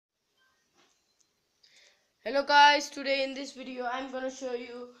Hello guys, today in this video I'm gonna show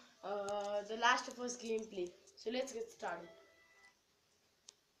you the Last of Us gameplay. So let's get started.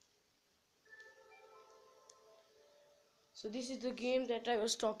 So this is the game that I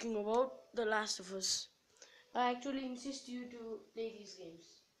was talking about, The Last of Us. I actually insist you to play these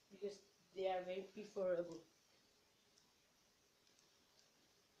games because they are very preferable.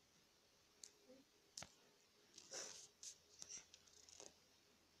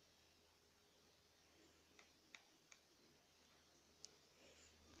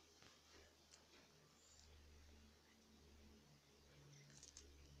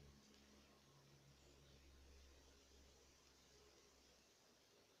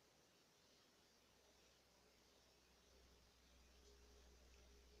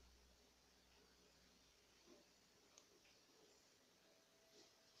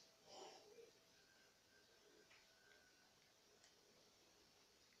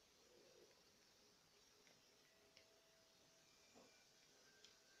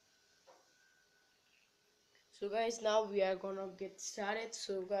 So guys, now we are gonna get started.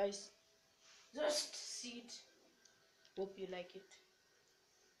 So guys, just see it. Hope you like it.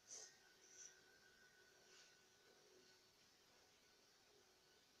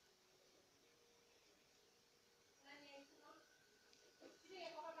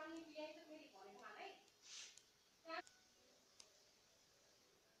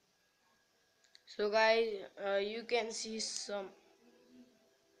 So guys, you can see some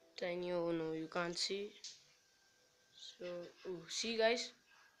tiny. Oh no, you can't see. So see guys.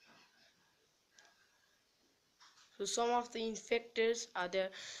 So some of the infectors are there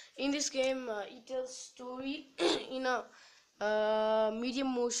in this game. It tells story in a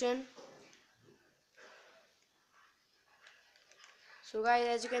medium motion. So guys,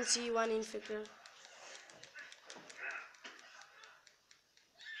 as you can see, one infector.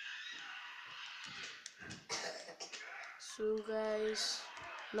 So guys,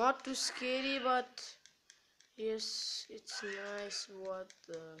 not too scary, but yes, it's nice. What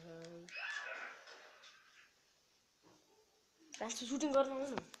the hell? That's the shooting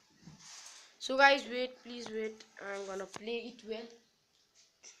gun. So guys, wait, please wait. I'm gonna play it well.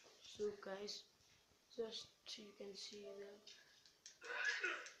 So guys, just so you can see that.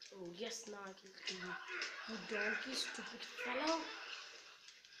 Oh yes, now I can kill you. You donkey, stupid fellow.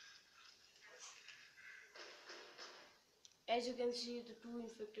 As you can see, the two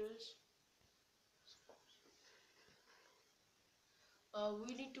infectors.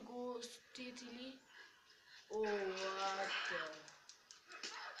 We need to go steadily. Oh, what the?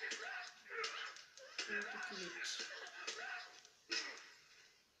 We need to kill it.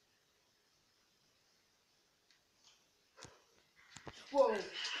 Whoa!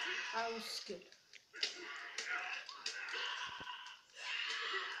 I was scared.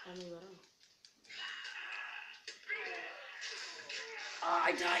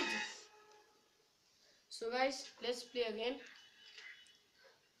 I died! So guys, let's play again.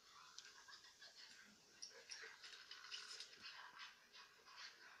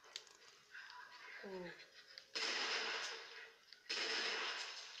 Oh.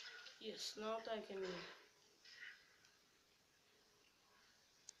 Yes, now I can win.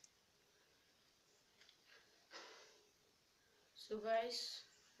 So guys,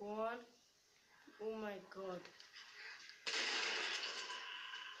 one. Oh my god.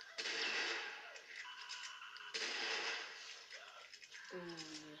 Oh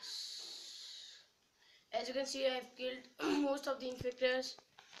yes. As you can see, I've killed most of the infectors.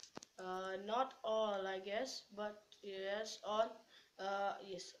 Not all, I guess, but yes, all.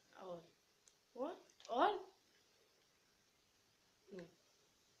 Yes, all. What? All? No.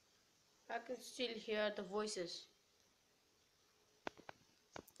 I can still hear the voices.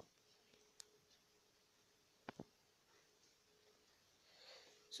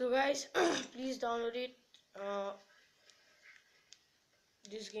 So guys, please download it. Uh,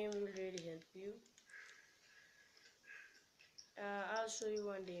 this game will really help you. I'll show you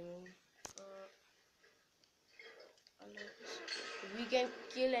one demo. Uh, we can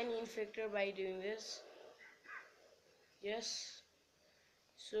kill any infector by doing this. Yes.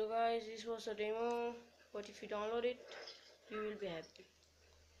 So guys, this was a demo, but if you download it, you will be happy.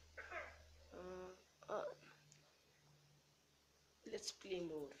 Uh, let's play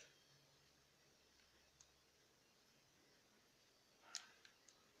more.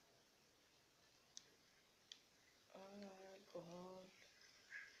 Alcohol.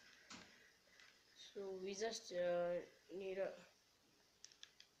 So we just need a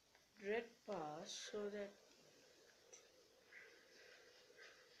red pass so that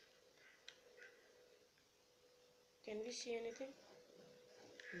can we see anything?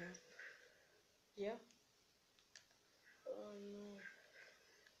 No. Yeah. Oh no.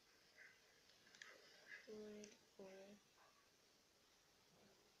 Wait, wait.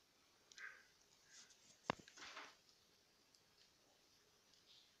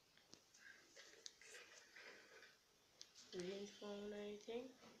 We didn't found anything.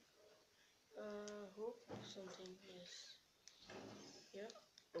 Hope something. Yes. Yeah.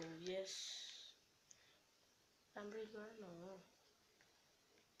 Oh yes. Temporary guard. No.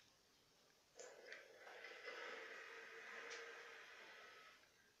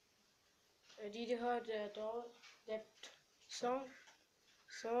 Did you heard that all that song?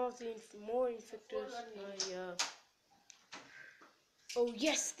 Some of the more infectors. Yeah. Oh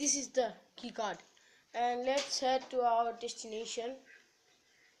yes, this is the key card, and let's head to our destination,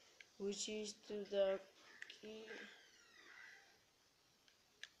 which is to the key.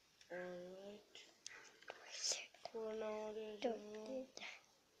 Alright. For now, there's no.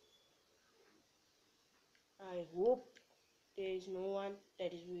 I hope there is no one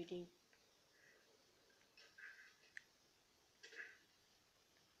that is waiting.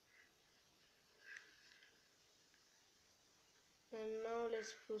 And now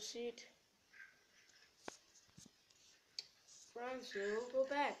let's proceed. Franzo, go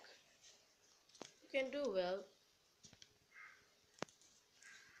back. You can do well.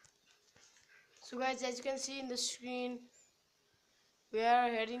 So guys, as you can see in the screen, we are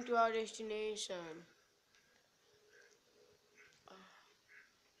heading to our destination.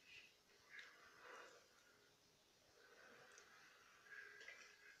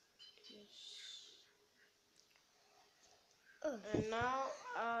 Yes. And now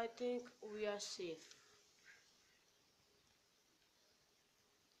I think we are safe.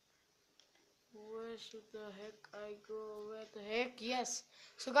 Where should the heck I go? Where the heck? Yes.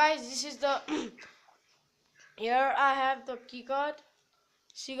 So guys, this is the here I have the key card.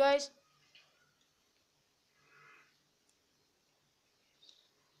 See guys.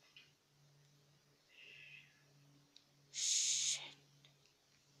 Shit.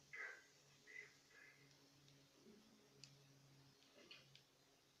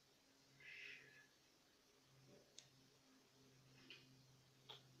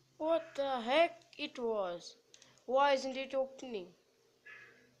 What the heck it was? Why isn't it opening?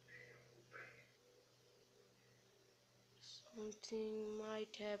 Something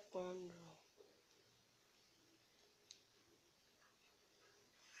might have gone wrong.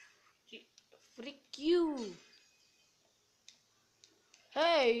 Frick you!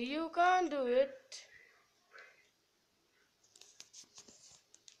 Hey, you can't do it.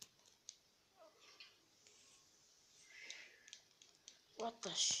 What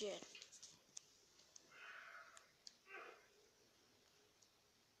the shit?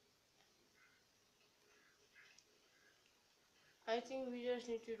 I think we just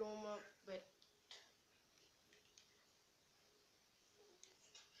need to roam a bit.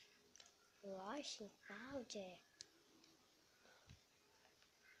 Washing powder.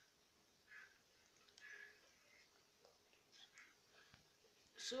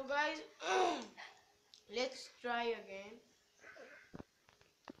 So guys, let's try again.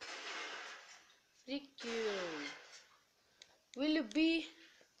 Frick you. Will you be?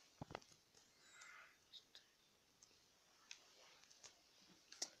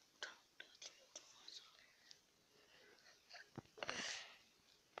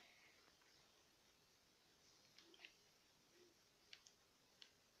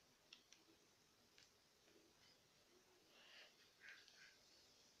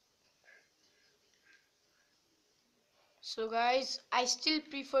 So guys, I still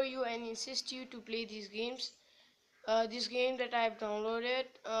prefer you and insist you to play these games. This game that I have downloaded,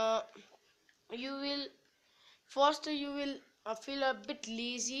 you will first you will feel a bit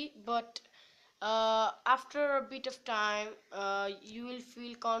lazy, but after a bit of time, you will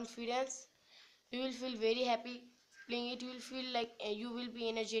feel confidence. You will feel very happy playing it. You will feel like you will be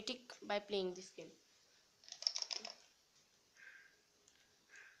energetic by playing this game.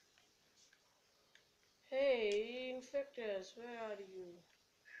 Hey, infectors, where are you?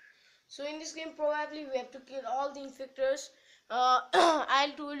 So in this game, probably we have to kill all the infectors.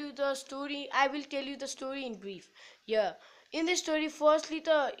 I'll tell you the story. I will tell you the story in brief. Yeah. In this story, firstly,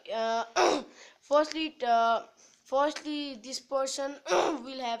 firstly, firstly, this person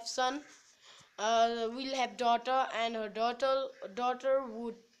will have son, will have daughter, and her daughter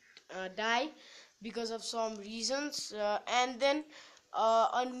would die because of some reasons, and then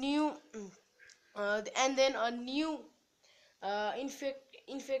a new, a new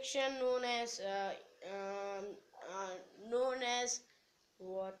infection um, known as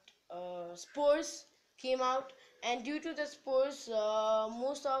what spores came out, and due to the spores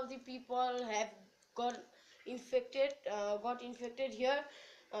most of the people have got infected, got infected here,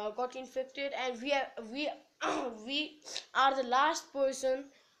 got infected, and we we are the last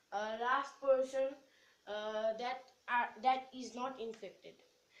person, that is not infected.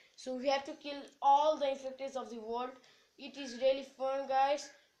 So we have to kill all the infectors of the world. It is really fun, guys.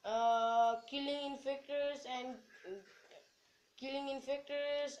 Killing infectors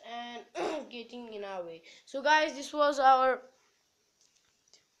and getting in our way. So guys, this was our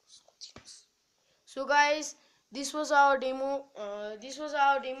demo. This was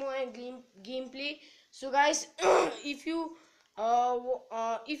our demo and gameplay. So guys, if you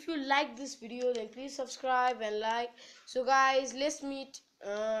like this video, then please subscribe and like. So guys, let's meet.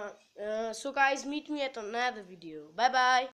 So guys, meet me at another video. Bye bye.